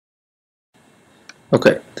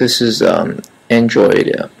Okay, this is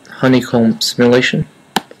Android Honeycomb simulation.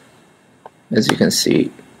 As you can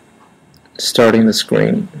see, starting the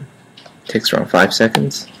screen takes around 5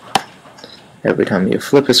 seconds. Every time you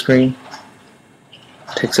flip a screen,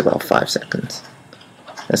 it takes about 5 seconds.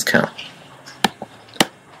 Let's count.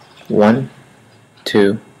 1,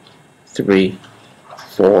 2, 3,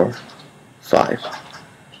 4, 5.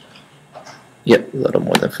 Yep, a little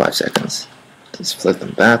more than 5 seconds. Let's flip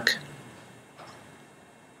them back.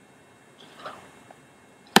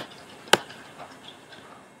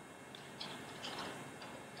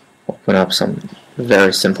 Open up some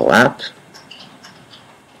very simple app.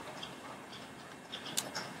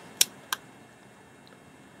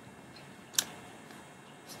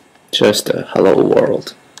 Just a hello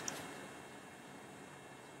world.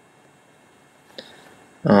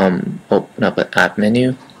 Open up an app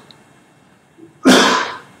menu.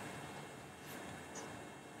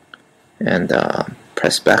 And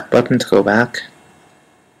press back button to go back.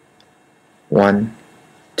 1,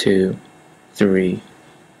 2, 3,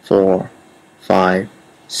 4, 5,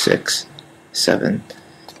 6, 7.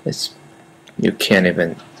 You can't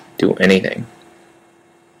even do anything.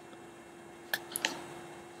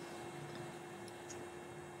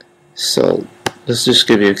 So let's just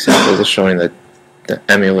give you examples of showing that the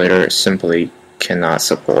emulator simply cannot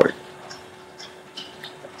support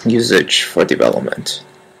usage for development.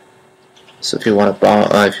 So if you want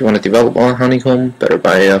to develop on Honeycomb, better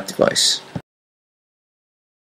buy a device.